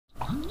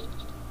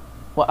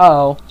Well,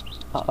 uh-oh.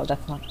 Uh-oh,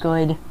 that's not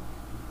good.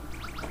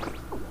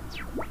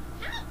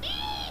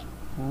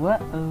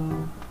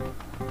 Whoa.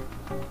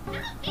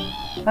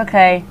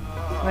 Okay,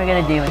 we're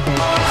gonna deal with this.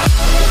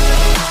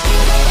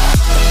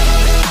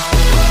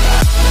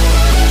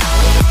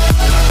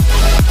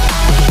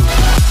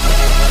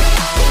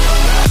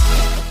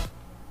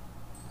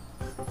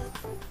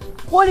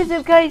 What is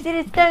up, guys? It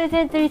is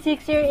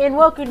Dinosan36 here, and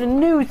welcome to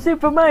new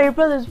Super Mario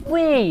Bros.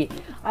 Wii!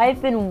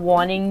 I've been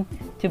wanting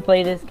to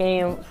play this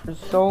game for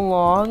so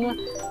long,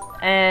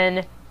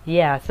 and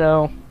yeah,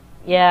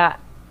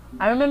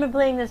 I remember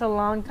playing this a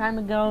long time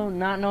ago,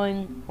 not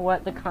knowing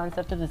what the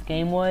concept of this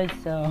game was,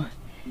 so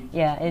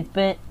yeah, it's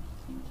been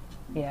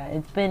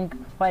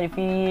quite a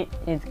few,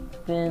 it's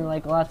been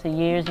like lots of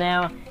years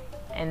now,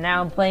 and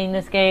now I'm playing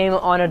this game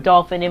on a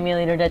Dolphin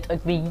emulator that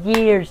took me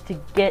years to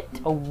get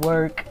to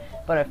work.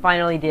 But I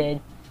finally did.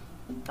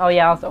 Oh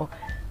yeah, also,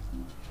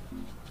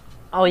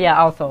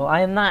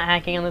 I am not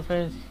hacking on this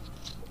first.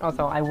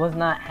 Also, I was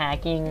not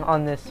hacking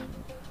on this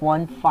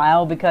one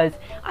file because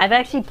I've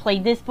actually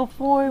played this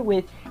before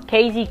with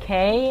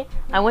KZK.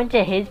 I went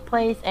to his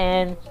place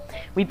and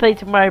we played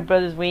Super Mario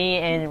Bros.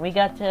 Wii, and we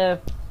got to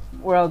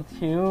World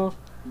 2.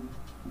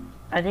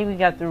 I think we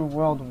got through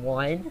World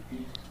 1.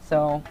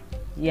 So,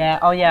 yeah.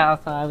 Oh yeah,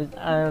 also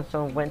I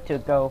also went to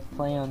go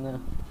play on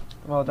the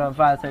World 1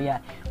 file, so yeah,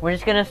 we're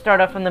just gonna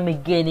start off from the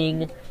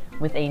beginning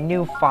with a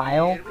new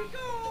file.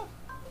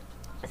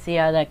 See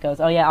how that goes.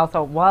 Oh yeah,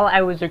 also while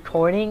I was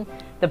recording,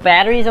 the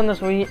batteries on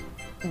this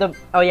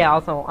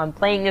also I'm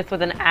playing this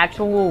with an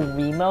actual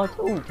remote.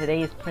 Oh,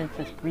 today is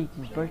Princess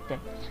Breezy's birthday.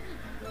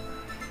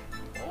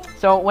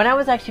 So when I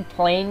was actually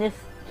playing this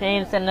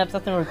game, setting up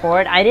something to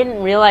record, I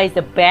didn't realize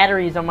the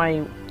batteries on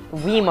my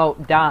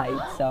remote died.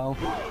 So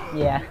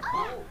yeah.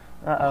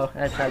 Uh-oh,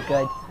 that's not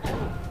good.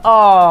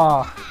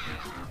 Oh.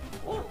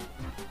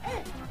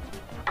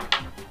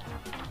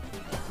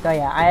 So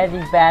yeah, I have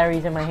these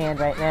batteries in my hand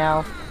right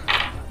now.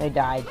 They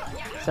died.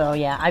 So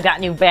yeah, I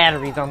got new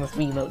batteries on this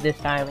remote this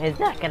time. It's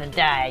not gonna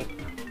die.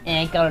 It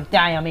ain't gonna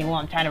die on me while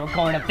I'm trying to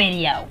record a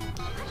video.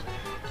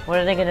 What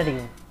are they gonna do?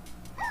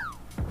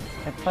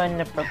 They're putting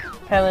the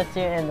propeller suit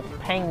and the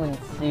penguin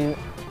suit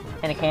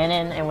in a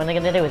cannon, and what are they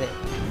gonna do with it?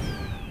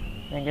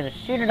 They're gonna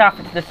shoot it off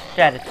into the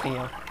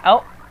stratosphere.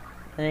 Oh!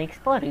 And they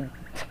exploded.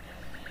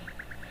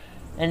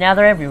 And now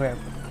they're everywhere.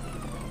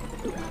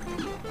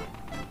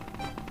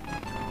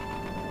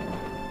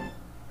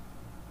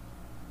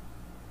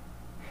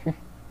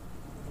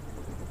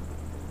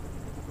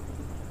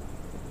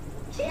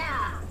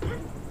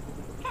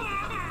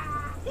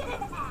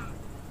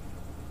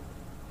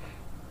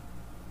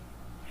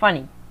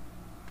 Funny.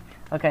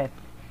 Okay.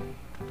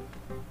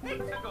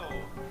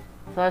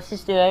 So let's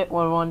just do it.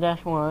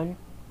 1-1-1.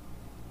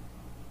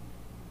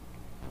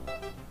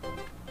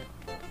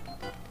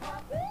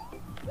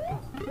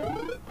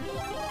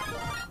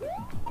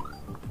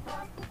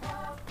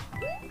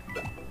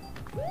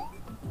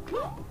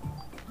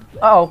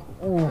 Uh-oh.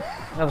 Ooh,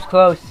 that was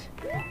close.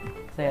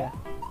 So yeah.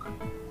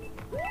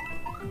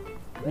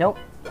 Nope.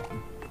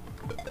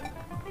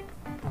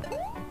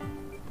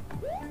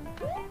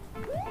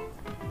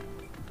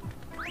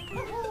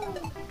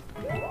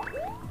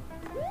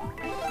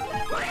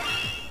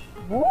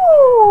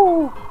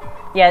 Woo!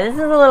 Yeah, this is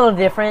a little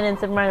different in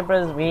Super Mario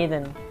Bros. Wii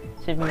than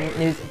Super Mario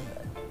News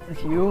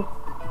U.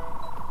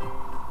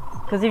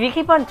 Because if you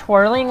keep on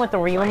twirling with the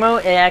Wii remote,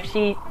 it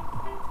actually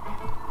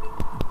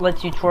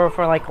lets you twirl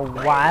for like a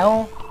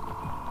while.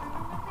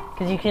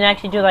 Because you can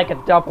actually do like a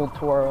double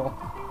twirl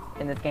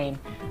in this game.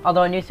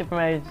 Although in New Super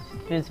Mario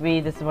Bros.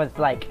 Wii, this is what it's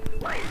like.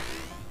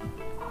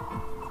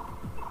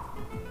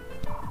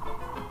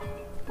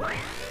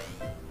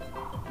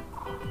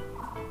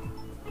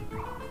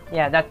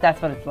 Yeah, that's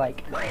what it's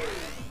like.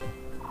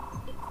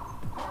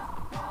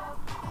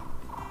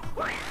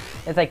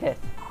 It's like this.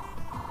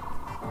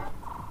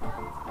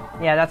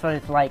 Yeah, that's what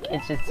it's like.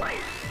 It's just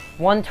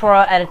one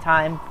twirl at a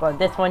time, but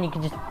this one you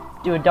can just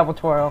do a double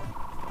twirl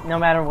no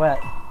matter what.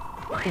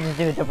 You can just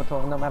do a double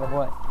twirl no matter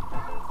what.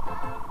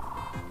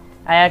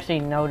 I actually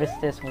noticed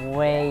this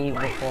way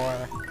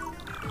before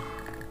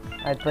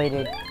I played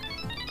it,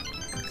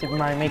 Super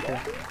Mario Maker.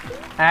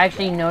 I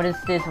actually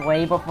noticed this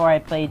way before I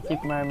played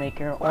Super Mario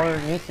Maker or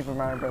New Super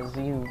Mario Bros.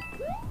 U.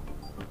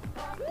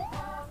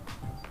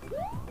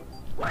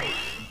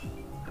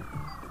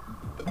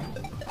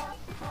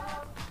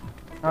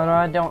 Although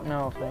I don't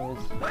know if I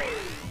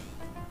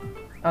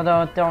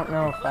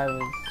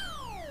was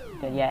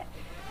good yet.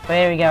 But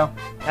here we go.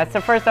 That's the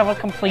first level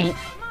complete.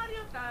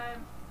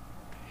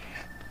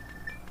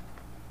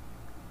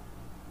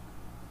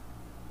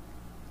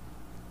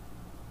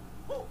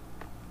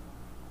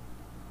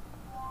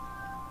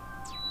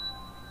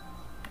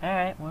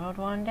 Alright, World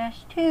 1-2.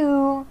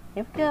 Here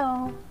we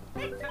go.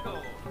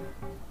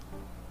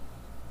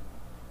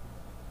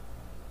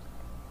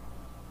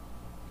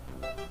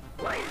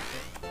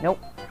 Nope.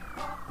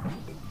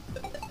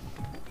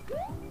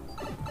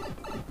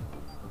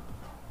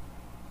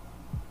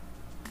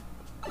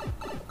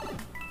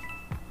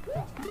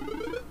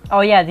 Oh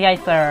yeah, the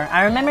ice layer.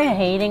 I remember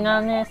hating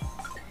on this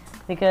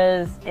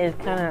because it's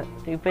kind of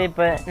stupid,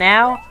 but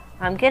now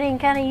I'm getting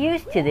kind of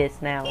used to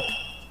this now.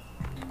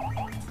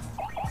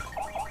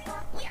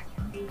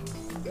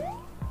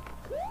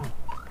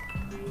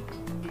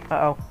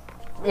 Uh-oh.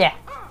 Yeah.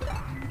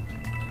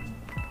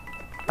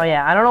 Oh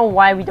yeah, I don't know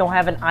why we don't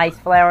have an ice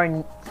flower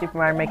in Super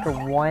Mario Maker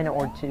 1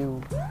 or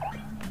 2.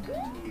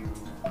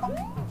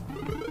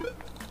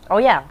 Oh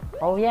yeah,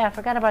 I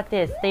forgot about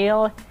this. They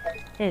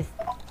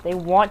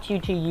want you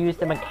to use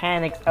the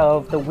mechanics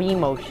of the Wii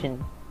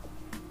Motion.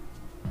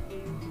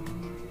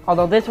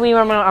 Although this Wii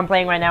remote I'm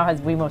playing right now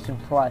has Wii Motion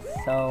Plus,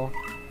 so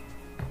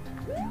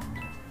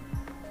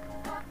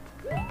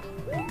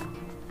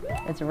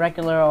it's a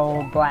regular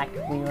old black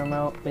Wii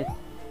remote with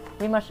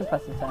Wii Motion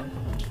Plus inside.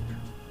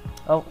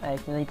 Oh, I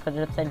accidentally put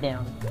it upside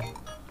down.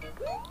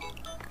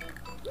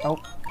 Oh.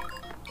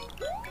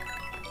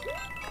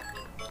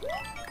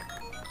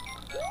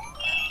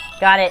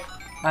 Got it.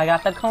 I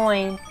got the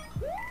coin.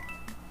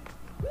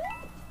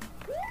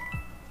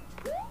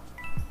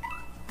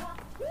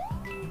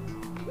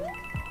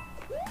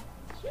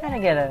 Just trying to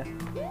get a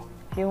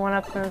few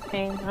one-ups in this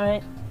game,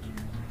 alright?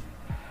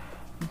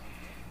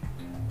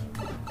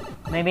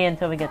 Maybe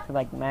until we get to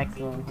like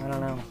maximum, I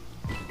don't know.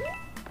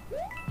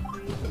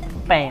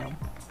 Bam.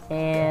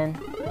 And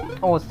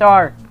oh, a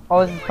star.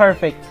 Oh, this is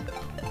perfect.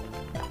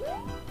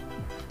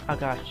 Oh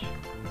gosh.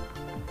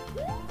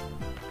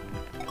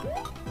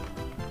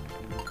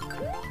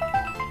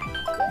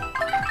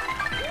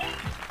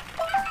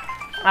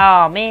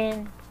 Oh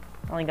man,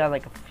 only got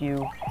like a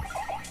few.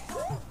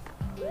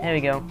 There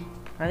we go.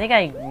 I think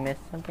I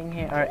missed something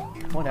here. Alright,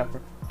 whatever.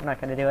 I'm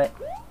not gonna do it.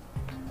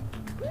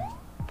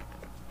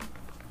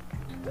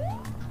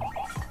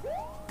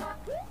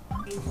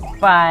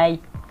 Bye.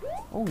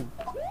 Ooh.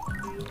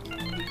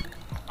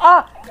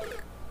 Ah!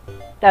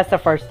 That's the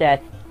first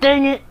death.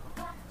 Dang it!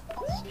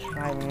 Let's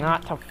try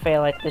not to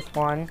fail at this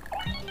one.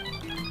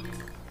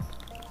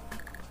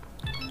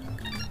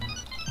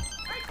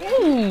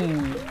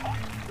 Hey!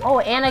 Oh,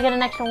 and I get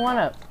an extra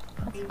one-up.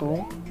 That's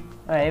cool.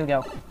 Alright, here we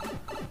go.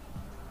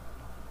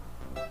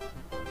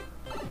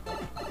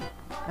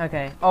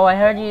 Okay. Oh, I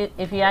heard you,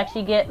 if you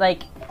actually get,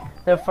 like,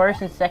 the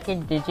first and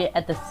second digit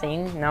at the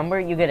same number,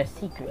 you get a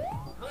secret.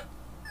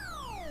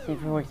 See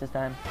if it works this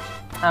time.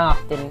 Ah,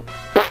 didn't.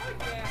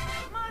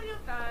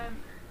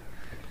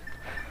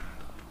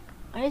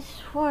 I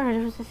swore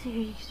there was a secret,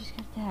 you just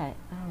got that.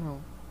 I don't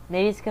know.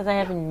 Maybe it's because I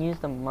haven't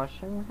used the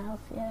mushroom house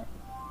yet?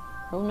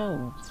 Who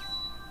knows?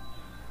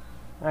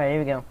 Alright, here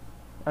we go.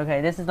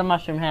 Okay, this is the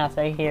mushroom house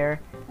right here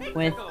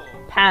with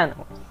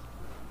panels.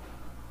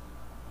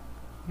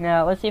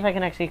 Now, let's see if I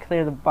can actually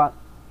clear the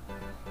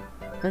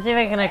Let's see if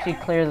I can actually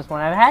clear this one.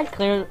 I've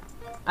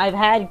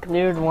had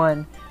cleared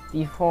one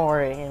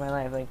before in my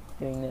life, like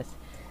doing this.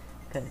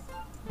 Okay.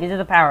 These are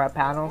the power-up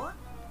panels.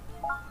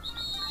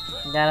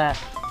 You gotta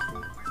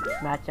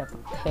match up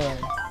with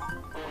pairs.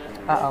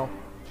 Uh-oh.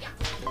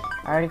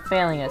 Already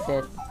failing at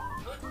this.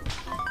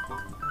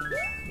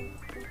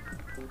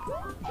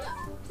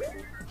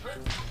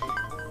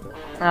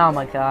 Oh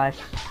my gosh.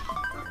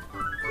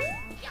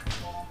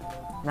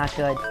 Not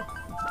good.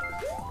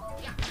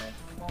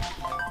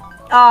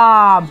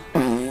 Ah!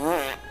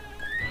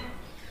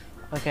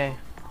 Okay.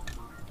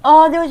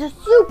 Oh, there was a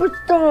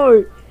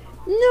superstar!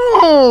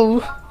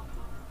 No!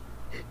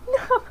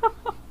 No!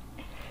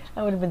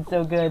 That would have been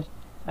so good.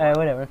 Alright,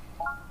 whatever.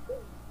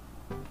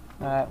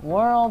 Alright,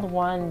 World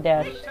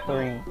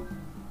 1-3.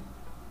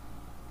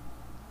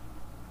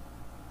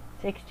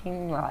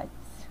 16 lights.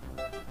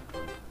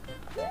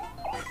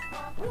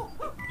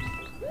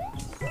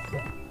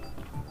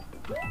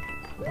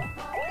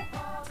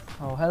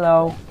 Oh,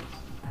 hello.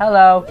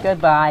 Hello,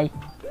 goodbye.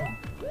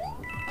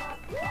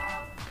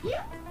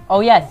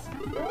 Oh, yes.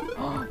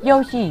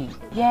 Yoshi!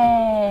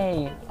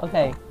 Yay!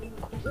 Okay.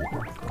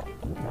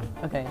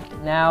 Okay,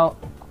 now...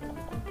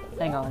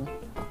 Hang on.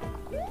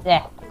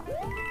 Yeah.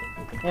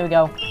 There we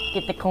go.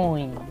 Get the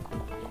coin.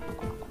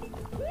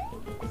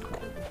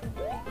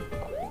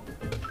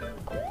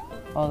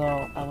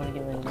 Although, I want to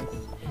get rid of this.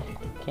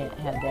 Can't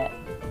have that.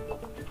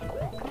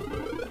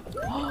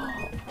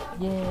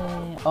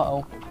 Yeah.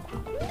 Uh-oh.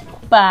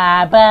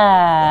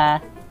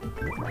 Bye-bye.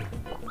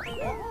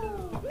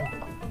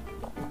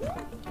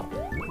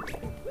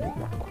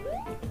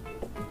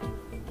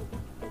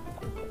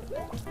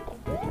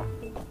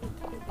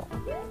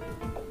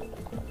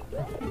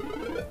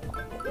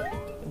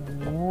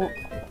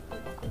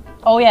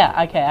 Oh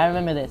yeah, okay, I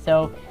remember this.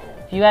 So,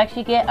 if you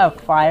actually get a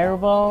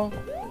fireball,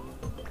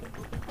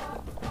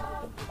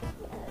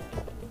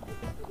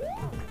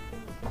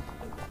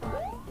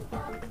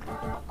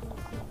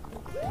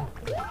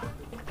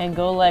 and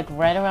go like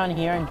right around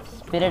here and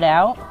spit it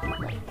out,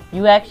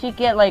 you actually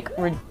get like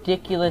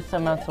ridiculous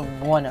amounts of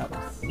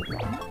one-ups.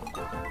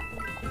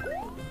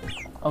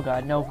 Oh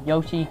god, no,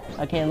 Yoshi,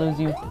 I can't lose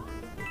you.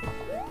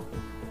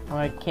 Or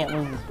I can't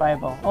lose this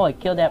fireball. Oh, I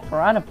killed that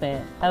piranha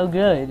plant. How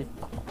good.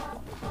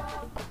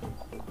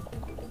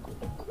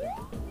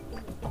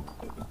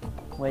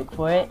 Wait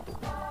for it.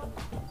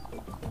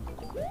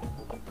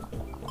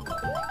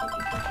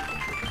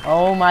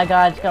 Oh my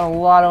god, I just got a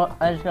lot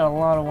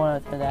of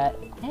 1-ups for that.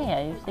 Hey, I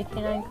have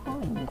 69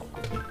 coins.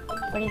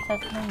 Pretty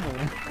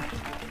satisfying.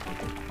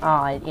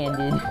 Oh, it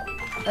ended.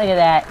 Look at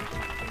that.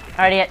 I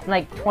already had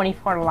like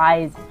 24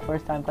 lives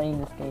first time playing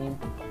this game.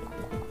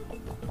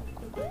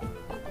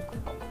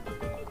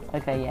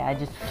 Okay, yeah, I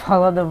just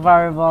followed the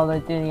fireball to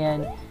the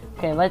end.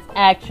 Okay, let's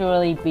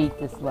actually beat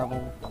this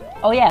level.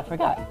 Oh yeah, I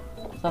forgot.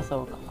 There's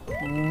also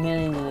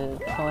millions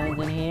of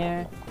coins in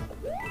here.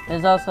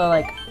 There's also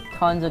like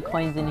tons of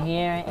coins in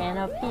here and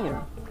up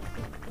here.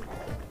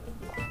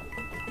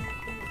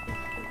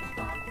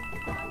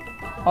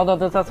 Although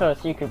there's also a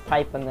secret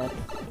pipe in this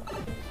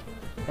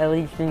that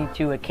leads me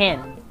to a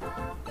cannon.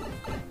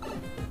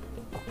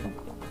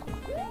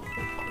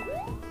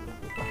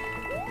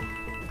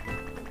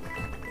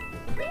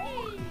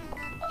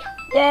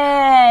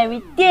 Yay! We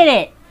did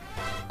it!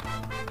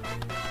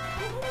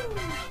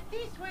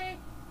 This way.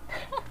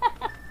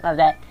 Love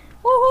that.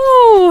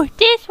 Woohoo!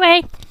 This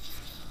way!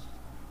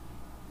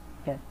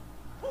 Okay.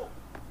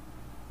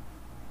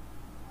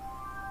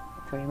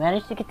 So we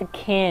managed to get the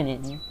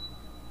cannon.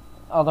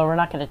 Although we're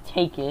not gonna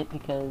take it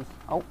because...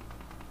 Oh.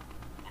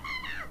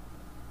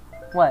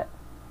 What?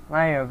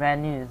 Mario, bad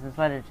news. This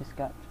letter just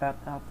got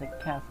dropped off the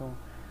castle.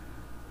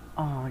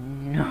 Oh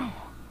no.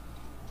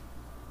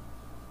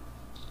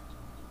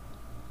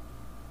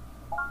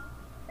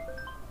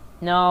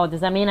 No, does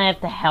that mean I have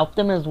to help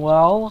them as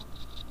well?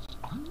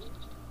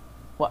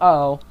 Well,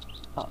 uh-oh.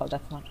 Uh-oh,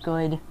 that's not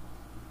good.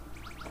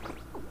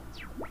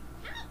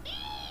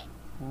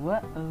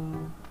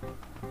 Whoa.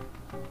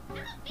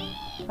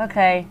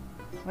 Okay,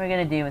 we're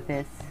gonna deal with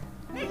this.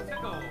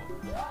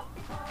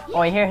 Oh,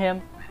 I hear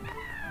him.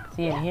 Is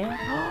he in here?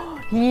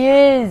 He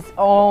is!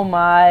 Oh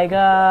my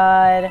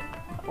god.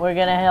 We're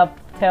gonna help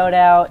Toad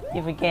out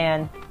if we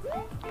can.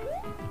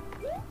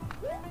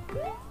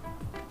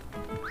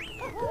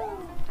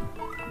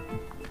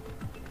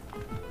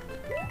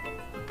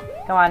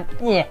 Come on.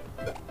 Yeah.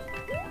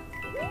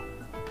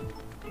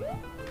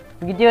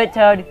 We can do it,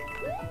 Toad.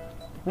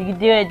 We can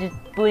do it. Just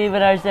believe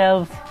in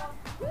ourselves.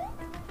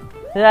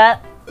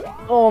 That.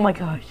 Oh my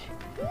gosh.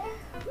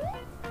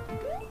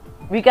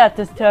 We got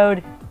this,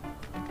 Toad.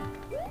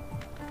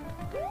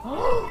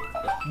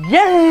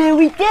 Yeah,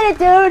 we did it,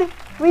 dude.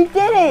 We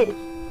did it.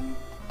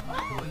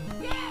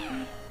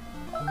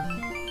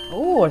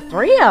 Oh, a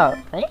 3-up.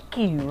 Thank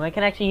you. I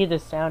can actually hear the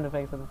sound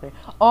effects of the 3.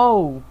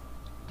 Oh,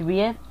 do we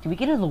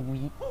get a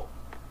Luigi?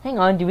 Hang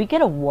on, do we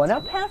get a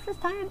 1-up pass this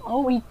time?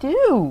 Oh, we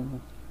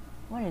do.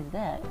 What is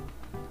that?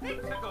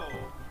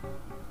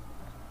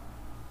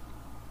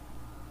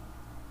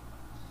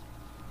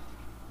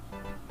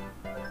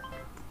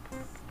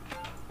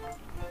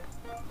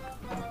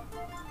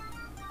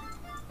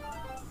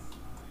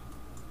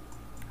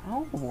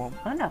 Oh,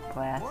 1-up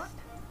blast.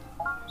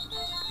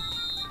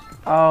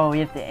 Oh, we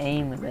have to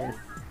aim with this.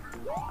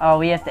 Oh,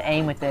 we have to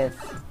aim with this.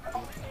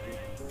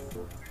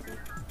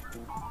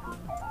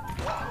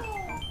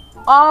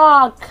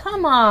 Oh,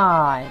 come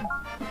on!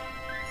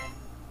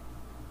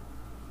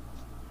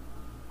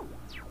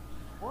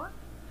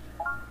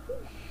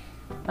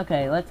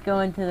 Okay, let's go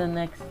into the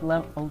next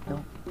level. Oh,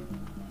 don't.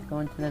 Let's go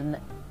into the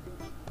next.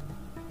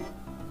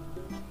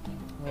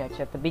 We actually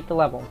have to beat the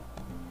level.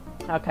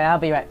 Okay, I'll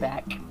be right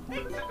back.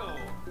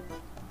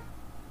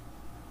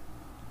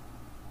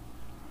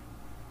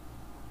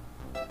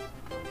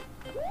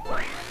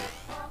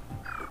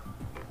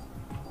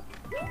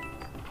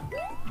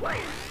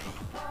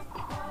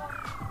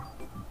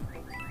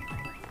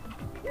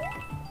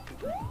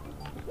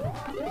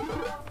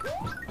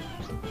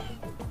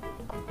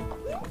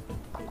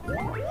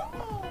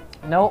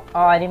 Nope. Oh,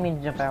 I didn't mean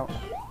to jump out.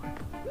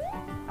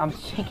 I'm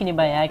shaking it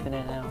by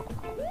accident now.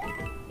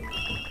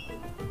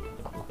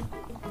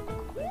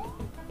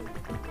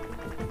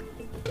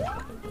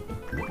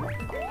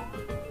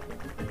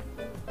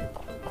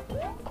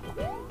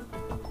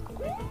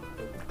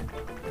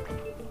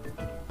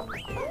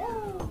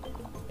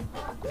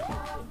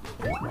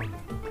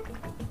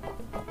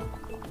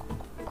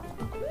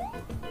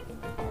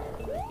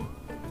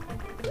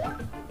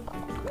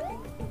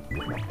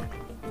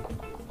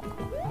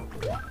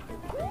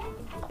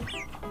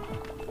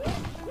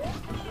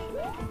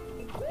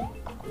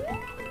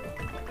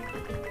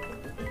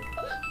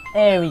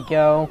 There we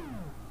go.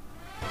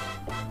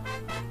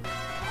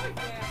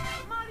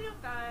 Mario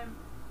time.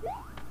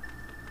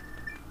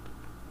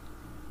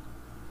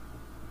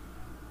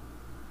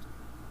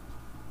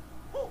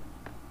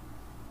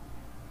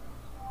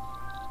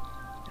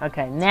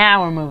 Okay,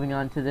 now we're moving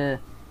on to the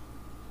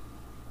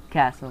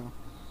castle.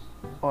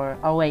 Or,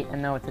 oh wait,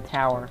 no, it's a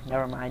tower.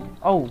 Never mind.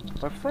 Oh,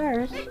 but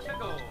first,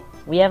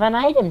 we have an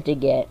item to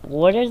get.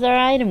 What is our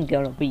item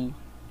gonna be?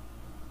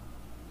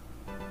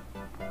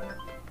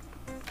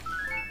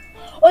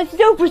 Oh, it's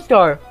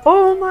Superstar!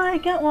 Oh my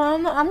god,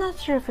 well, I'm not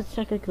sure if it's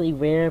technically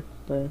rare,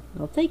 but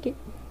I'll take it.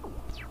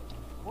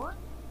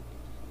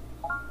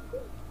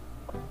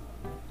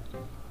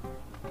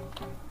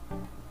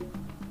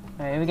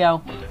 Alright, here we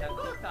go.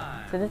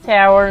 To the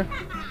tower.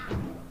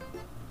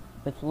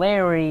 With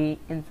Larry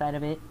inside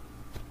of it.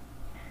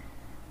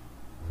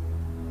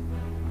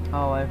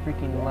 Oh, I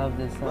freaking love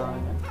this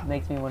song. It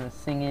makes me want to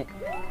sing it.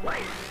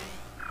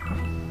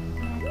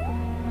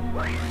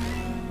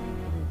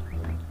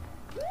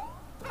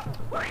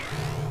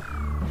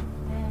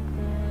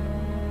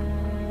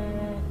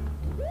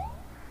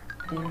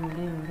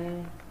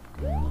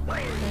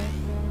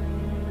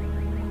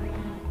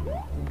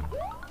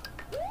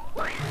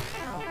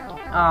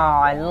 Oh,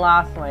 I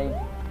lost my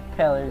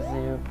Pillar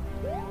Zoo.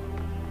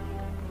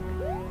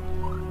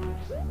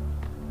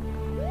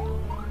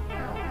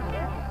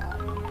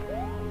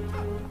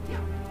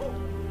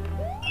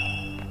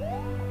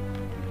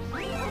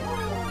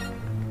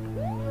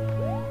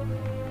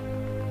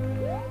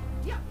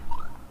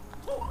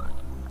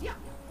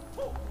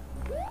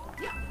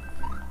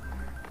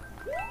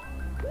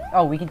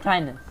 Oh, we can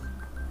time this.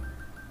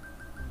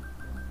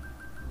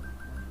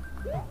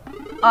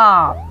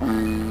 Ah.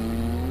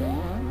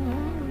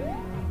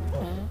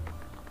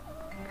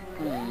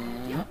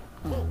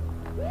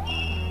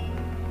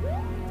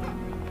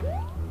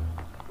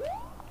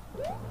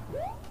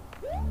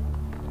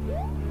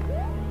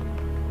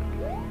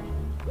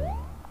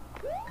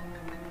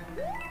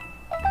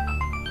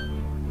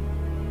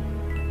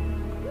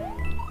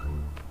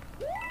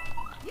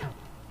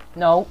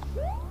 No.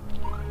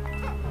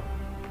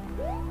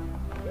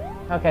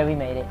 Okay, we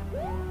made it.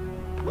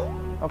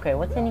 Okay,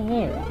 what's in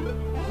here?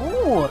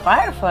 Ooh, a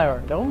fire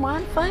flower. Don't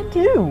mind fun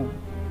too.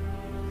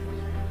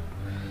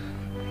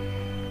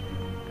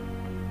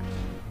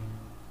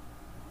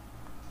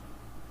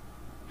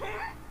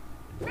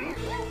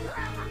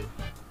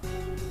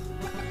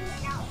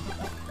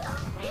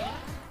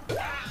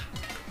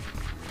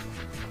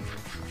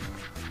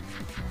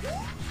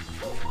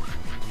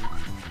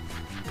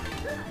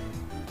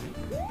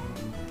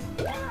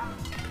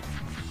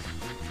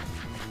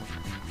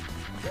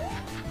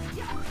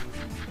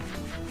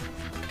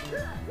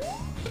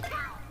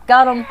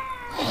 Got him.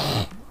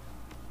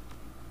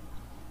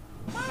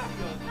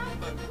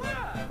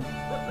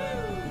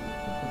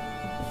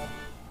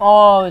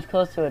 Oh, it was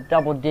close to a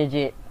double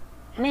digit.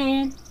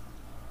 Man.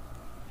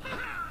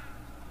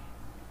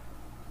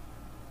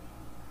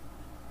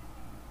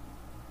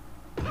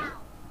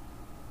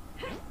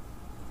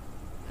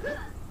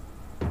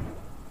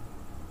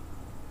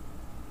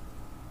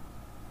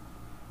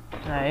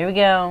 Alright, here we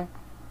go.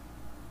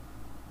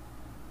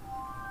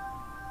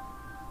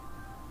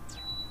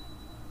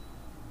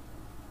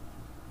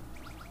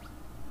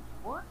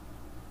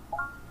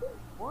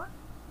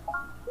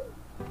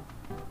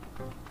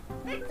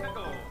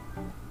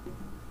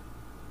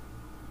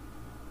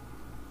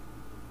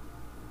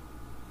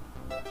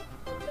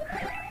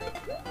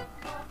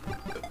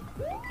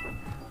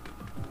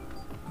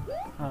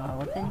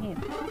 What's in here?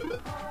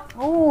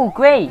 Oh,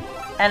 great!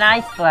 An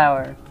ice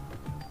flower.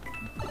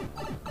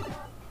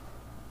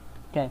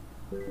 Okay.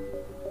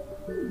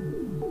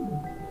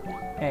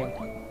 Okay.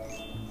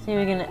 See if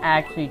we can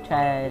actually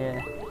try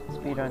to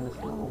speedrun this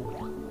level.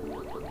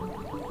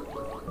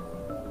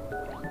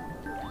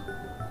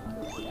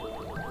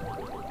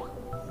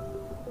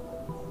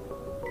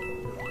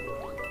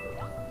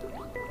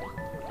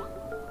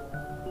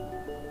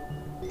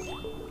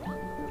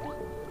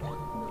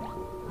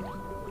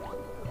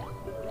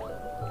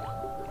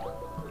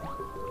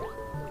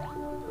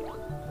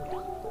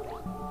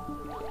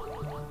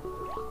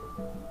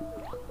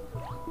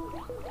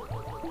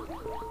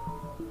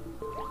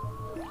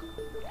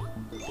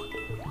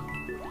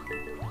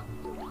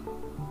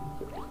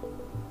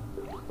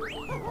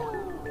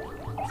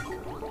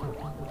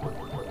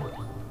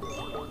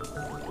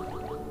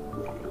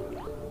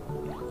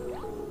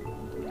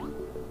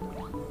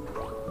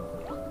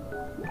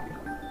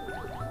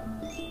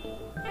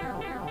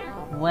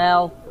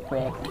 Well,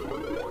 frick.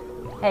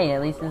 Hey,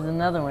 at least there's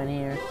another one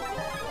here.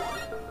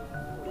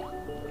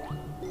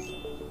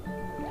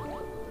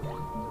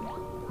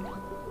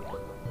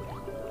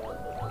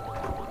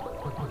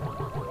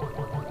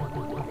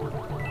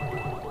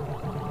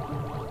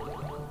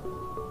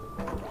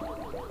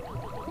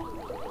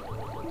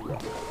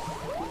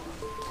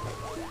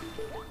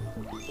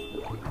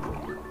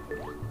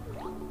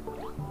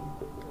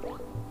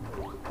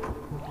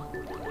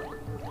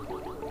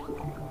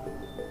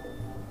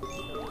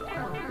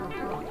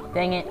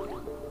 Dang it.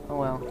 Oh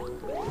well.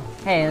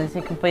 Hey, at least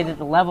I completed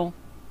the level.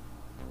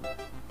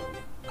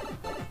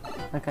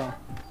 Okay.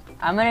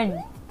 I'm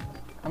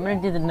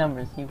gonna do the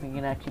numbers, see if we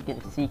can actually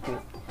get a secret.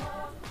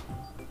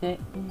 6.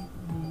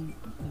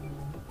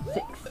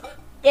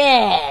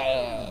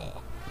 Yeah!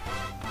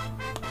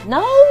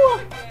 No!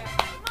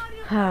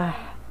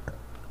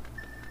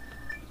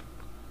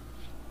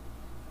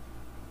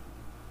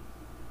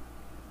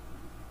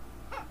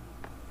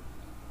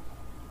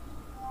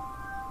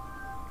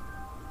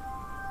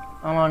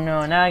 Oh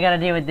no, now I gotta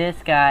deal with this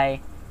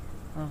guy.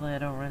 Hopefully I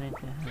don't run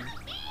into him.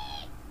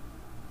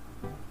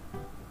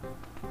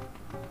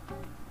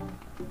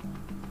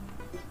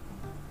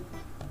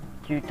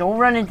 Dude, don't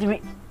run into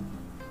me.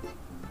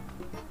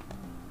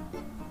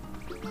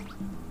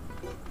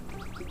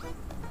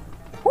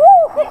 Woo!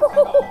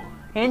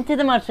 Into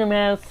the mushroom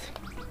house.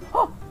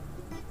 Oh.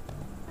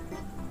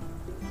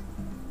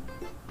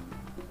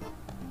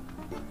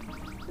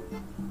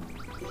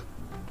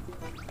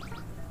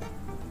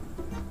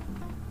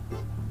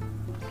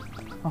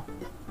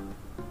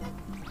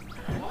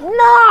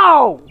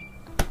 No!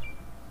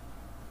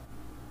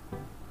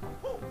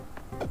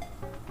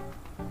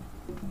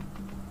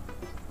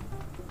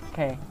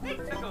 Okay.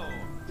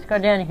 Let's go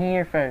down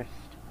here first.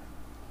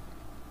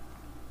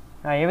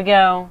 Alright, here we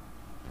go.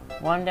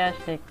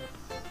 1-6.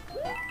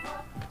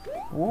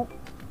 Whoop.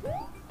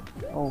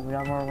 Oh, we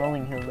got more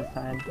rolling hills this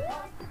time.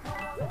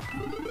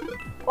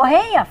 Oh,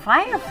 hey, a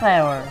fire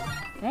flower.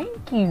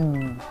 Thank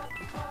you.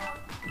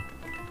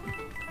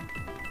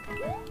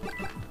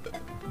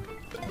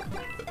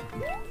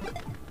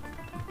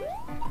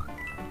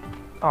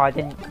 Oh, I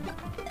didn't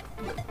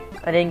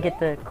get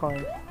the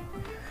coin.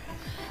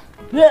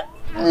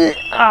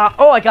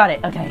 Oh, I got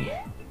it.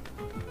 Okay.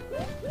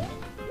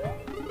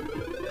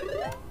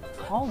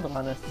 Hold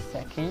on a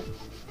second.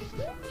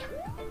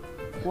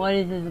 What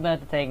is this about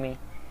to take me?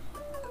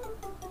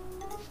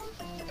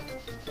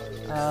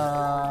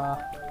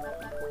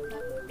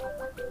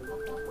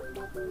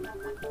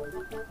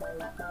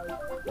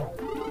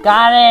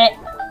 Got it!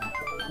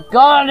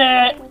 Got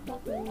it!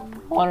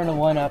 I wanted to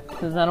 1-up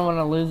because I don't want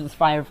to lose this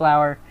fire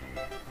flower.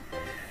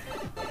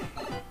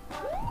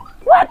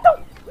 What the?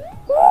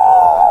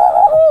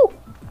 Woo!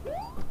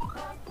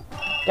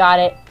 Got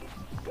it.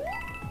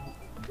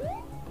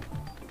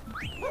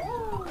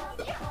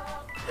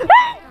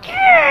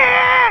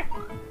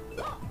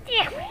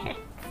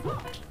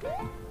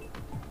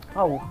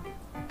 Oh,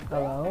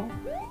 hello?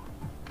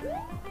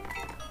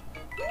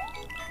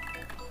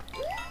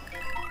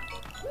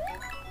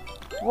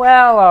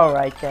 Well,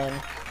 alright then.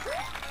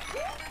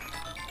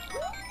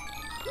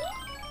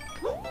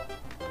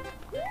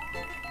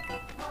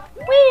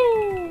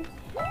 Whee!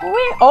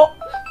 Whee! Oh!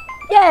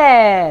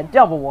 Yeah!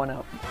 Double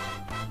 1-up.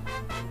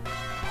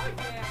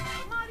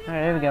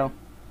 Alright, here we go.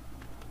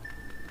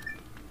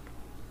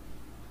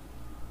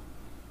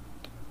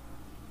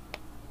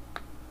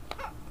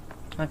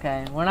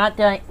 Okay, we're not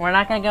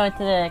gonna go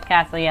into the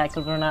castle yet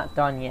because we're not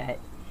done yet.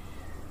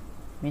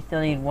 We still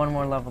need one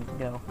more level to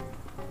go.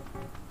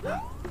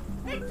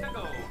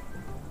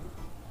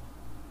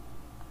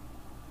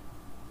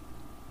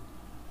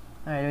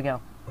 Alright, here we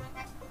go.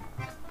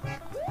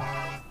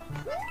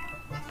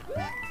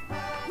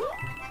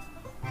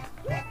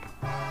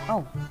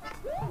 Oh.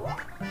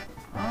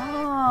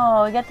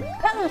 Oh, we got the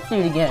power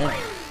suit again.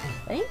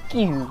 Thank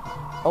you.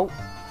 Oh,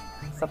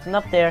 something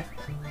up there.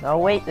 No,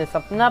 wait, there's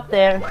something up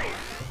there.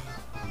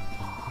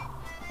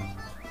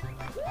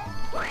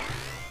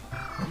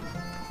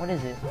 What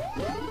is it?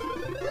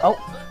 Oh.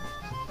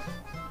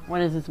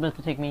 What is this supposed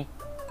to take me?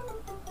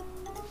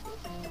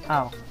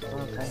 Oh,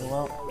 okay,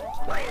 well.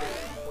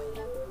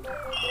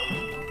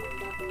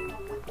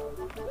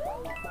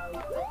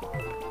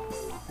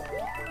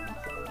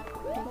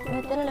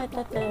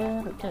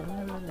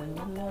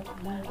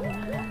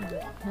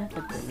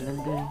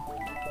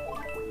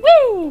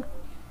 Whee!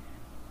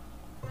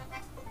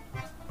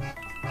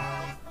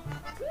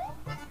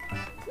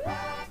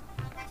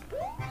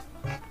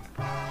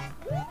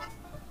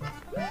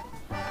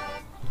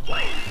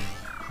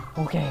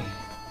 Okay.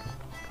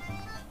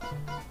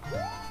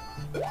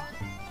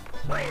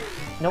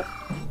 Nope.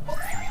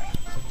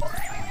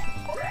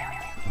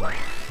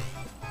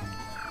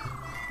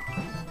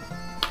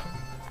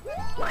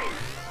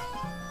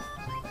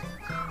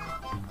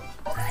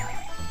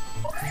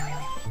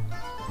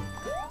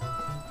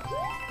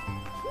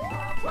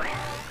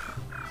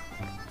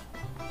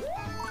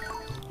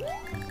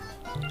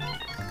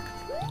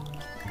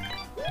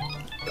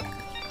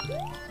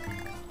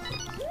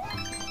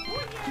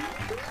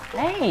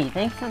 Hey,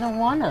 thanks for the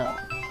 1-up.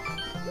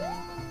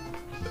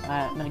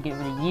 Alright, I'm gonna get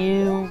rid of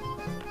you.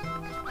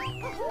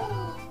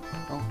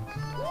 Oh.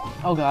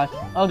 Oh god.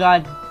 Oh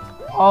god.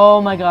 Oh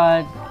my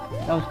god.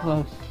 That was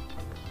close.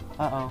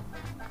 Uh-oh.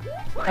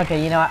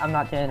 Okay, you know what? I'm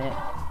not doing it.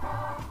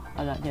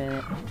 I'm not doing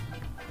it.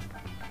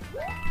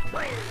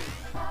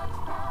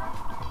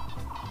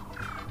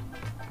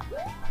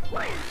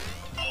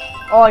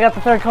 Oh, I got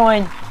the 3rd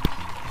coin.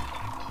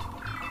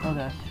 Oh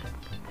gosh.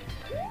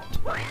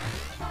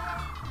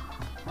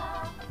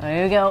 Alright,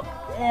 here we go.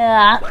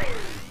 Yeah.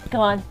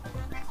 Come on.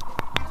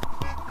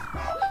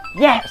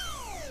 Yes!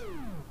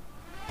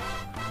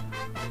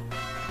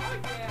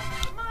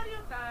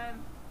 Mario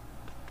time.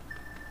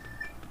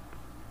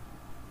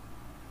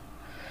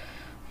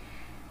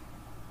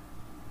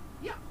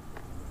 Yeah.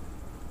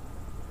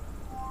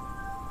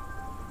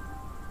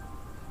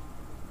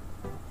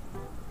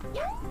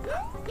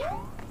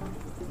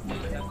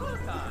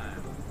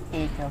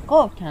 It's a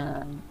go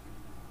time.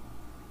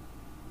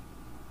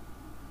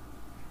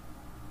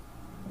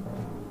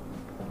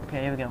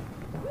 Okay, here we go.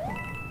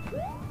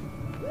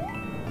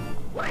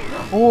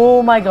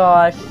 Oh my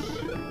gosh.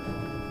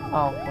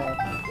 Oh, okay.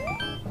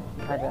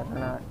 I'd rather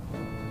not.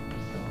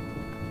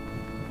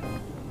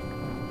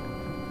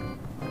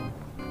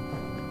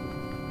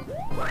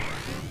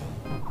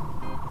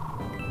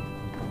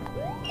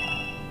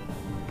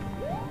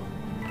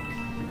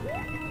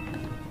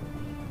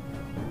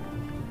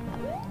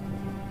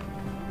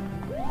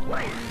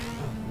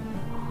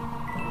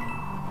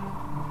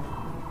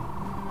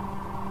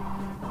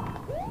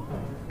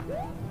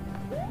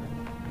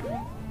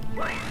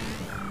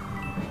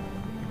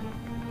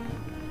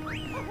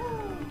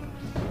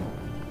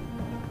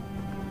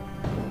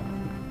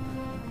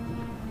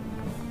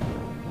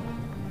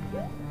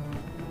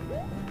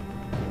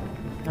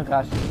 Oh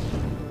gosh.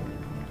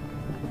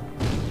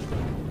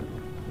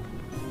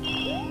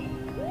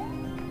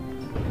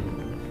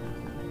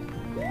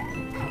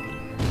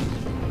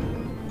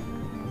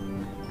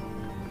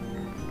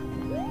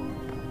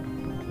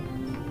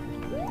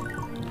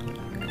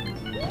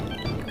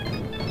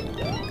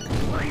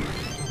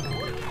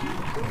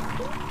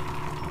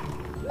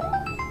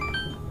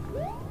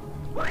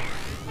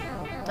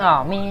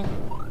 Oh man.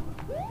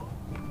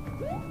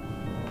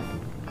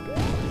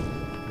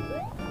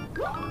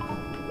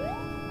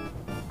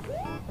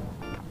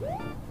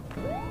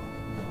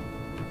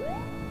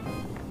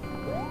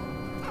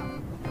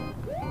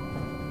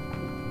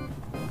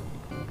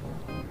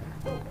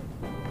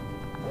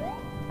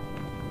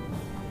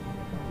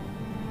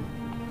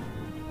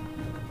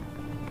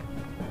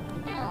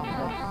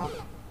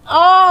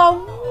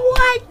 Oh,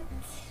 what?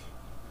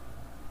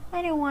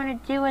 I didn't want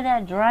to deal with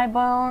that dry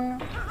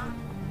bone.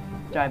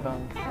 Dry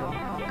bone.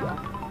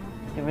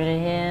 Let's get rid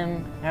of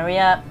him. Hurry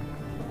up.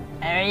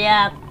 Hurry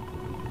up.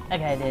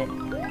 Okay, I did it.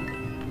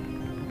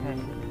 Okay.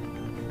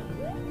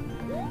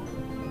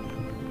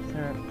 Is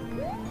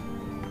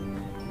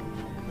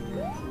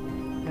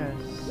there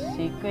a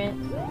secret?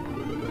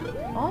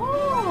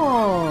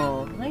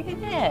 Oh, look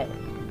at that.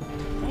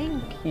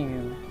 Thank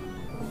you.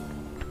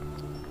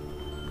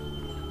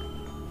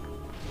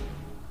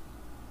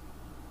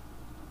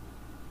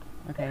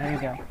 Okay, here we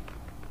go.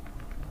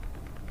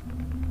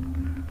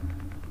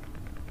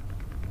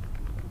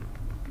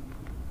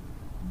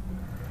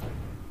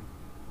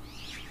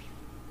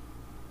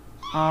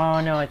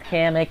 Oh no, it's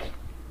Kamek.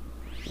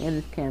 It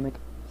is Kamek.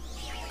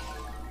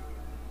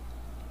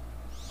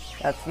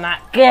 That's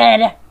not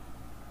good!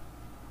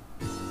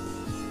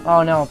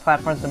 Oh no,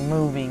 platforms are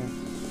moving.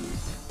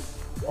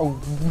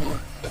 Oh.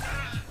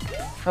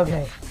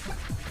 Okay.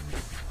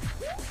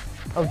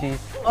 Oh jeez.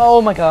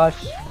 Oh my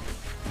gosh.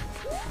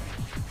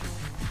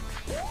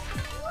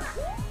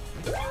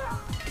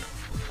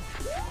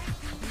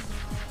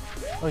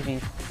 Oh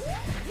jeez.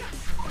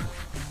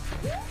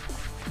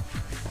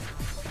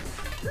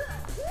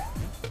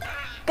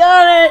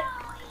 Got it!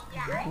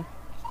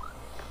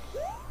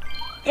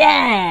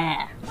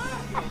 Yeah!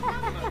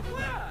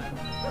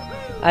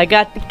 I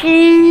got the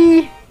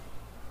key!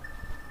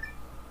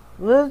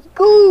 Let's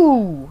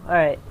go!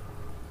 Alright.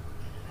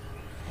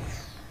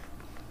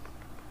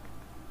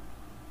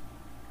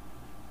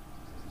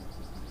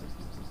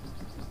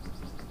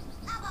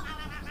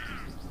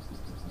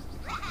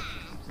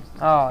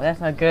 Oh, that's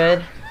not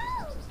good.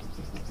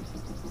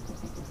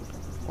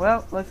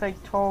 Well, looks like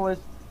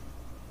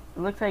It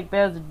looks like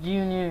Bowser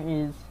Jr.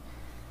 is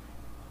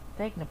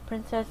taking a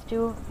princess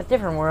to a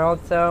different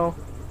world, so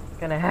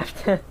gonna have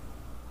to.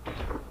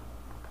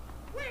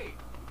 Wait!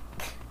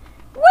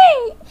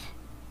 Wait!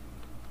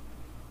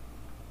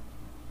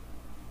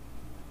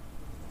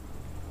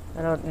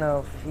 I don't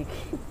know if you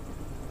can.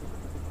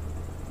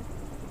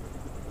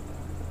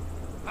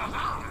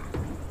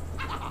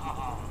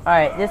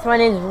 Alright, this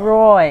one is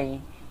Roy.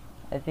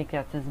 I think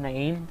that's his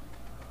name.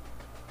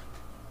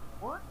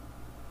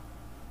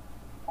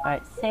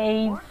 Alright,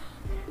 save.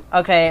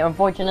 Okay,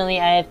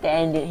 unfortunately I have to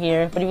end it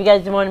here. But if you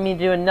guys wanted me to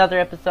do another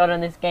episode on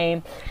this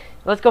game,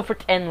 let's go for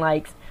 10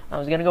 likes. I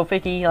was gonna go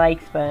 50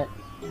 likes, but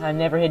I've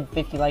never hit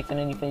 50 likes on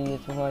any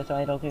videos before, so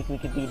I don't think we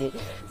could beat it.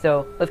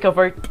 So, let's go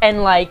for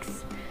 10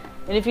 likes.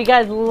 And if you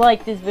guys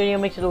like this video,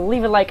 make sure to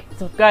leave a like,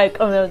 subscribe,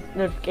 comment on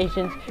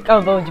notifications,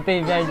 comment below what you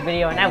think about the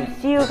video, and I will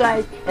see you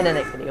guys in the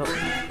next video.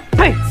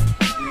 Peace!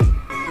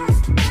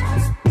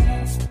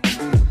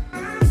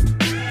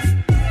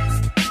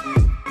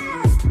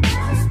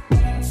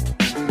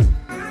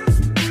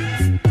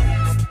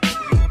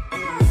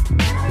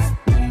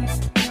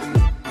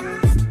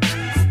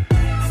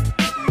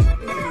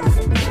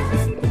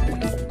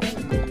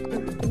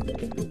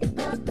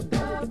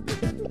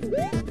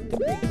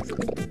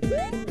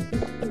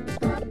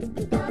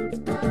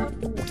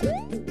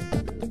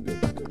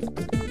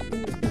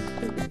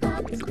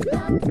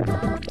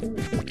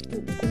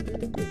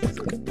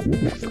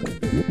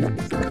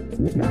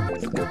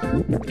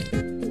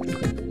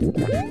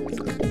 Thank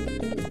you.